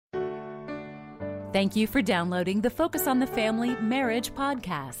Thank you for downloading the Focus on the Family Marriage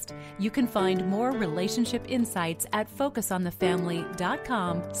podcast. You can find more relationship insights at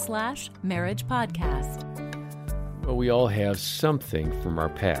focusonthefamily.com/marriage podcast. Well, we all have something from our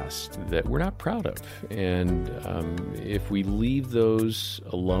past that we're not proud of. And if we leave those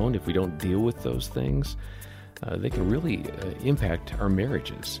alone, if we don't deal with those things, they can really impact our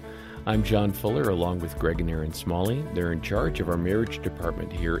marriages. I'm John Fuller, along with Greg and Aaron Smalley. They're in charge of our marriage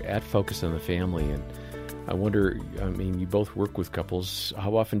department here at Focus on the Family. And I wonder, you both work with couples.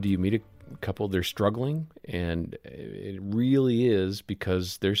 How often do you meet a couple they're struggling? And it really is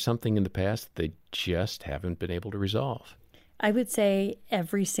because there's something in the past that they just haven't been able to resolve. I would say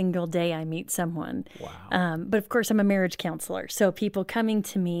every single day I meet someone. Wow. But of course, I'm a marriage counselor. So people coming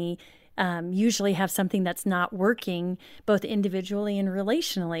to me usually have something that's not working, both individually and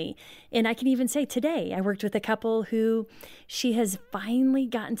relationally. And I can even say today, I worked with a couple who she has finally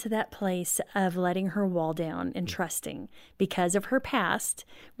gotten to that place of letting her wall down and trusting because of her past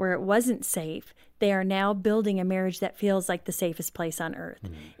where it wasn't safe. They are now building a marriage that feels like the safest place on earth.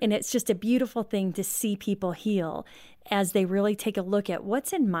 And it's just a beautiful thing to see people heal as they really take a look at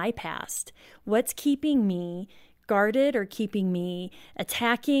what's in my past, what's keeping me guarded or keeping me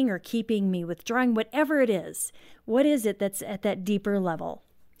attacking or keeping me withdrawing, whatever it is. What is it that's at that deeper level?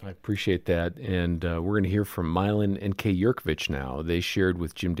 I appreciate that. And we're going to hear from Mylon and Kay Yurkovich now. They shared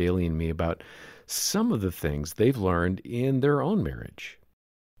with Jim Daly and me about some of the things they've learned in their own marriage.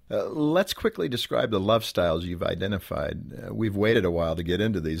 Let's quickly describe the love styles you've identified. We've waited a while to get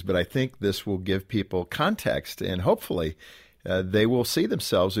into these, but I think this will give people context, and hopefully they will see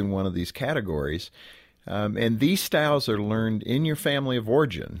themselves in one of these categories. And these styles are learned in your family of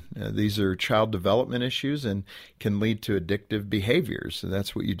origin. These are child development issues and can lead to addictive behaviors. And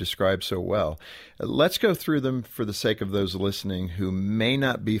that's what you described so well. Let's go through them for the sake of those listening who may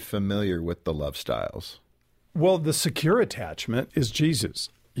not be familiar with the love styles. Well, the secure attachment is Jesus.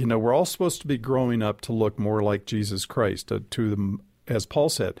 You know, we're all supposed to be growing up to look more like Jesus Christ, as Paul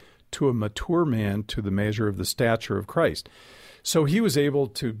said, to a mature man, to the measure of the stature of Christ. So he was able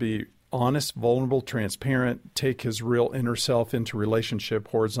to be honest, vulnerable, transparent, take his real inner self into relationship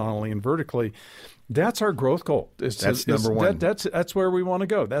horizontally and vertically. That's our growth goal. That's number one. That's where we want to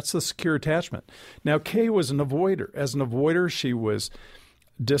go. That's the secure attachment. Now, Kay was an avoider. As an avoider, she was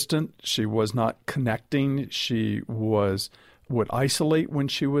distant. She was not connecting. She would isolate when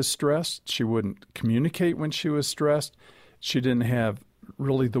she was stressed. She wouldn't communicate when she was stressed. She didn't have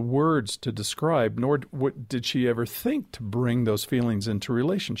really the words to describe, nor did she ever think to bring those feelings into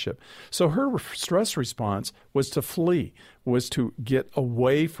relationship. So her stress response was to flee, was to get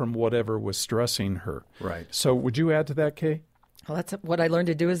away from whatever was stressing her. Right. So would you add to that, Kay? Well, that's what I learned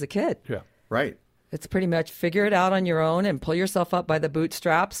to do as a kid. Yeah. Right. It's pretty much figure it out on your own and pull yourself up by the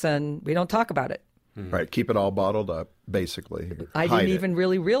bootstraps, and we don't talk about it. Right. Keep it all bottled up, basically. I didn't even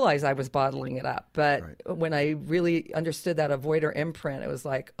really realize I was bottling it up. But when I really understood that avoider imprint, it was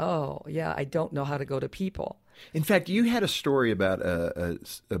like, oh, yeah, I don't know how to go to people. In fact, you had a story about a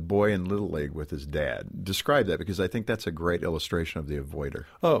boy in Little League with his dad. Describe that, because I think that's a great illustration of the avoider.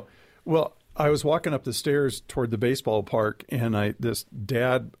 Oh, well, I was walking up the stairs toward the baseball park, and this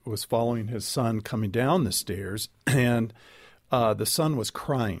dad was following his son coming down the stairs, and the son was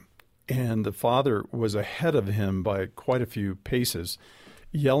crying. And the father was ahead of him by quite a few paces,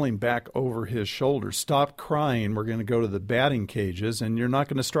 yelling back over his shoulder, "Stop crying. We're going to go to the batting cages, and you're not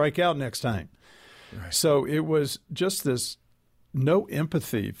going to strike out next time." Right. So it was just this no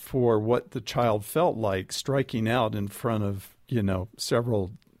empathy for what the child felt like striking out in front of,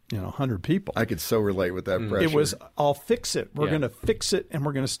 several 100 people. I could so relate with that pressure. It was, I'll fix it. We're going to fix it, and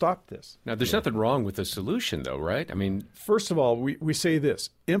we're going to stop this. Now, there's nothing wrong with the solution, though, right? I mean, first of all, we say this: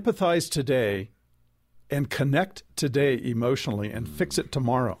 empathize today and connect today emotionally and fix it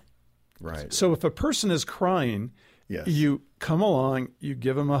tomorrow. Right. So if a person is crying, you come along, you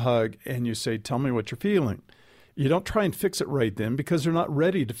give them a hug, and you say, "Tell me what you're feeling." You don't try and fix it right then because they're not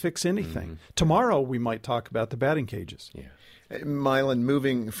ready to fix anything. Tomorrow, we might talk about the batting cages. Yeah. Mylon,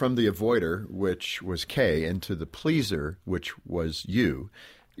 moving from the avoider, which was Kay, into the pleaser, which was you,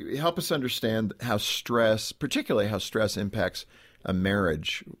 help us understand how stress, particularly how stress impacts a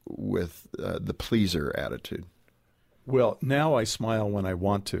marriage with the pleaser attitude. Well, now I smile when I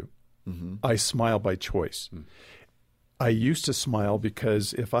want to. I smile by choice. I used to smile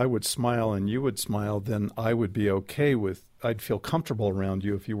because if I would smile and you would smile, then I would be okay I'd feel comfortable around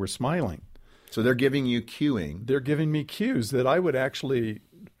you if you were smiling. So they're giving you cueing. They're giving me cues that I would actually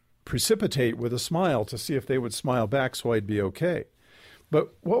precipitate with a smile to see if they would smile back so I'd be okay.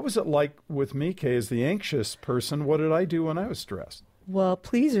 But what was it like with me, Kay, as the anxious person? What did I do when I was stressed? Well,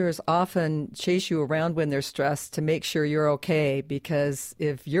 pleasers often chase you around when they're stressed to make sure you're okay, because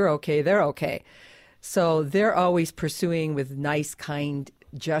if you're okay, they're okay. So they're always pursuing with nice, kind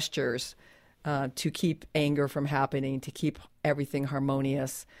gestures to keep anger from happening, to keep everything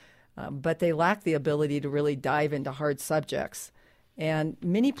harmonious. But they lack the ability to really dive into hard subjects. And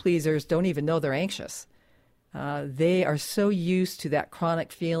many pleasers don't even know they're anxious. They are so used to that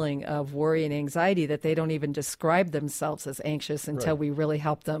chronic feeling of worry and anxiety that they don't even describe themselves as anxious until we really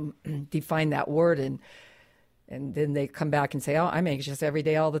help them define that word. And then they come back and say, oh, I'm anxious every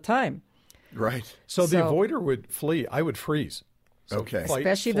day, all the time. Right. So the avoider would flee. I would freeze. So Okay. fight,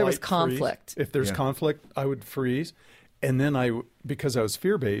 Especially if there was flight, conflict. freeze. If there's conflict, I would freeze. And then because I was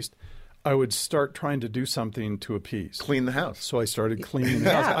fear-based, I would start trying to do something to appease. Clean the house. So I started cleaning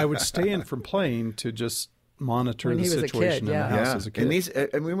the house. I would stay in from playing to just monitor When the he was a situation kid, in the house Yeah. as a kid. And these,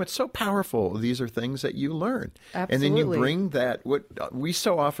 I mean, what's so powerful, these are things that you learn. And then you Absolutely. bring that, what we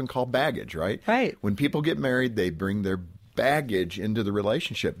so often call baggage, right? Right. When people get married, they bring their baggage into the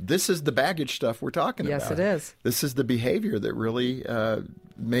relationship. This is the baggage stuff we're talking about. Yes, it is. This is the behavior that really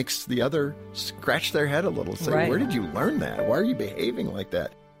makes the other scratch their head a little. Say, Right. where did you learn that? Why are you behaving like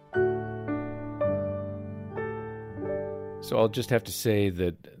that? So I'll just have to say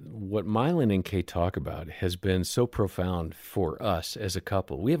that what Mylon and Kay talk about has been so profound for us as a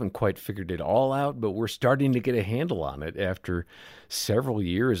couple. We haven't quite figured it all out, but we're starting to get a handle on it after several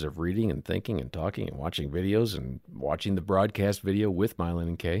years of reading and thinking and talking and watching videos and watching the broadcast video with Mylon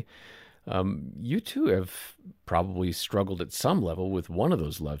and Kay. You two have probably struggled at some level with one of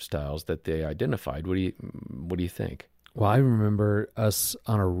those love styles that they identified. What do you think? Well, I remember us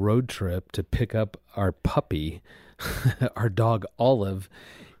on a road trip to pick up our puppy, our dog Olive,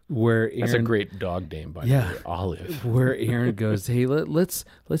 where Aaron, That's a great dog name, by the way, Olive. where Aaron goes, "Hey, let's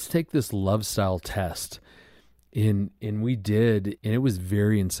take this love style test," and we did, and it was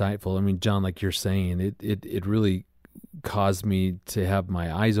very insightful. I mean, John, like you're saying, it really caused me to have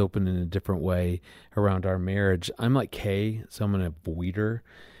my eyes open in a different way around our marriage. I'm like Kay, so I'm an avoider,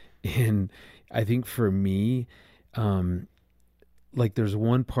 and I think for me, like there's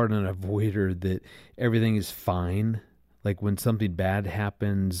one part on avoider that everything is fine. Like when something bad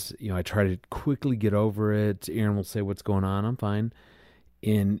happens, I try to quickly get over it. Aaron will say, "What's going on?" I'm fine.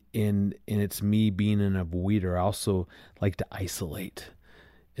 And it's me being an avoider. I also like to isolate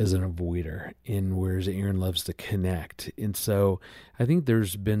as an avoider, and whereas Aaron loves to connect. And so I think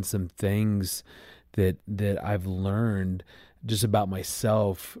there's been some things that I've learned just about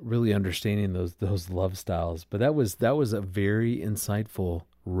myself, really understanding those love styles. But that was a very insightful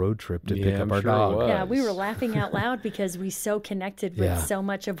road trip to pick up I'm our sure it dog. was. Yeah, we were laughing out loud because we so connected with Yeah. so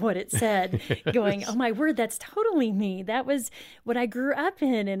much of what it said, going, oh my word, that's totally me. That was what I grew up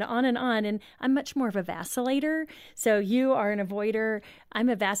in, and on and on. And I'm much more of a vacillator. So you are an avoider. I'm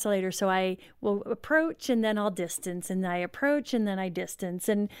a vacillator. So I will approach and then I'll distance, and I approach and then I distance.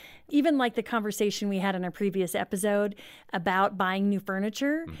 And even like the conversation we had in a previous episode about buying new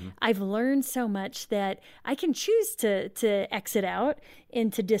furniture, I've learned so much that I can choose to exit out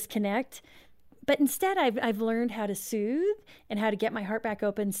and to disconnect. But instead, I've learned how to soothe and how to get my heart back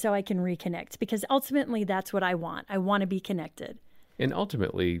open so I can reconnect, because ultimately that's what I want. I want to be connected. And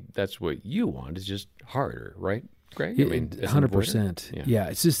ultimately, that's what you want, is just harder, right, Greg? Yeah, as an avoider? 100%. Yeah,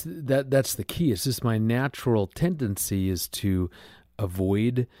 it's just that's the key. It's just my natural tendency is to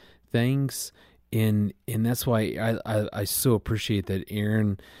avoid things, and that's why I so appreciate that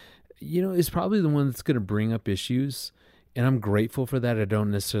Aaron, is probably the one that's going to bring up issues. And I'm grateful for that. I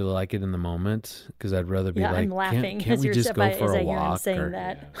don't necessarily like it in the moment, because I'd rather be I'm laughing can't we just go for a as I walk? saying or-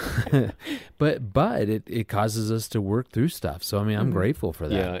 that. But it causes us to work through stuff. So, I mean, I'm grateful for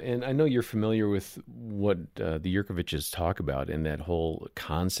that. Yeah, and I know you're familiar with what the Yurkoviches talk about in that whole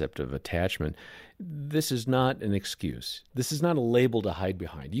concept of attachment. This is not an excuse. This is not a label to hide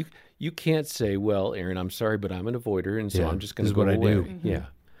behind. You can't say, well, Aaron, I'm sorry, but I'm an avoider, and so Yeah, I'm just going this to is go what I away. do. Yeah.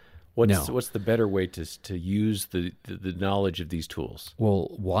 What's the better way to use the knowledge of these tools?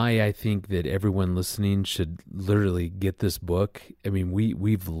 Well, why I think that everyone listening should literally get this book. I mean,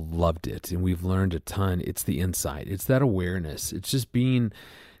 we've loved it and we've learned a ton. It's the insight. It's that awareness. It's just being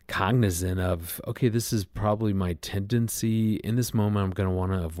cognizant of, okay, this is probably my tendency. In this moment, I'm going to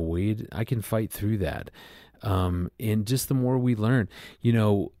want to avoid. I can fight through that. And just the more we learn,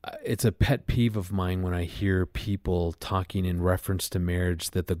 it's a pet peeve of mine when I hear people talking in reference to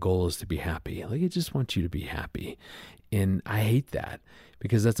marriage that the goal is to be happy. Like, I just want you to be happy. And I hate that,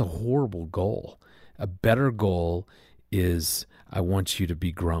 because that's a horrible goal. A better goal is, I want you to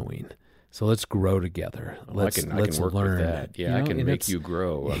be growing. So let's grow together. I can work learn. with that. Yeah, I can make you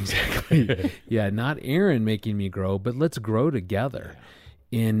grow. Exactly. Yeah, not Aaron making me grow, but let's grow together.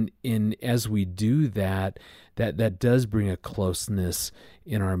 In as we do that does bring a closeness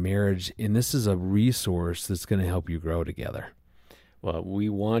in our marriage, and this is a resource that's going to help you grow together. Well, we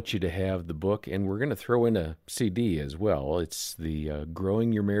want you to have the book, and we're going to throw in a CD as well. It's the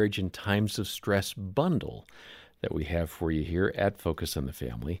Growing Your Marriage in Times of Stress bundle that we have for you here at Focus on the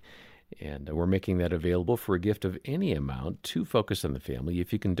Family. And we're making that available for a gift of any amount to Focus on the Family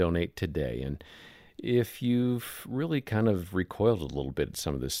if you can donate today. And if you've really kind of recoiled a little bit at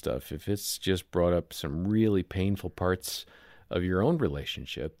some of this stuff, if it's just brought up some really painful parts of your own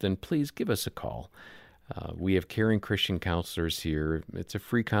relationship, then please give us a call. We have caring Christian counselors here. It's a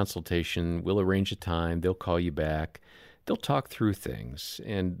free consultation. We'll arrange a time. They'll call you back. They'll talk through things,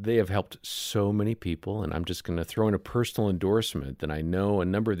 and they have helped so many people. And I'm just going to throw in a personal endorsement that I know a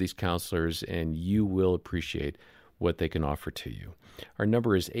number of these counselors, and you will appreciate what they can offer to you. Our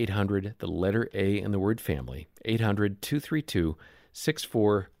number is 800, the letter A and the word family,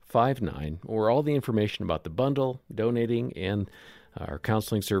 800-232-6459, or all the information about the bundle, donating, and our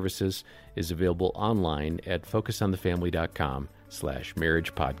counseling services is available online at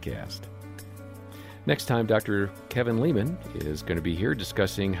focusonthefamily.com/marriage podcast. Next time, Dr. Kevin Leman is going to be here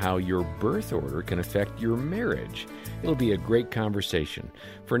discussing how your birth order can affect your marriage. It'll be a great conversation.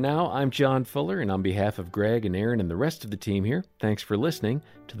 For now, I'm John Fuller, and on behalf of Greg and Aaron and the rest of the team here, thanks for listening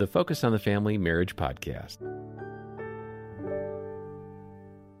to the Focus on the Family Marriage Podcast.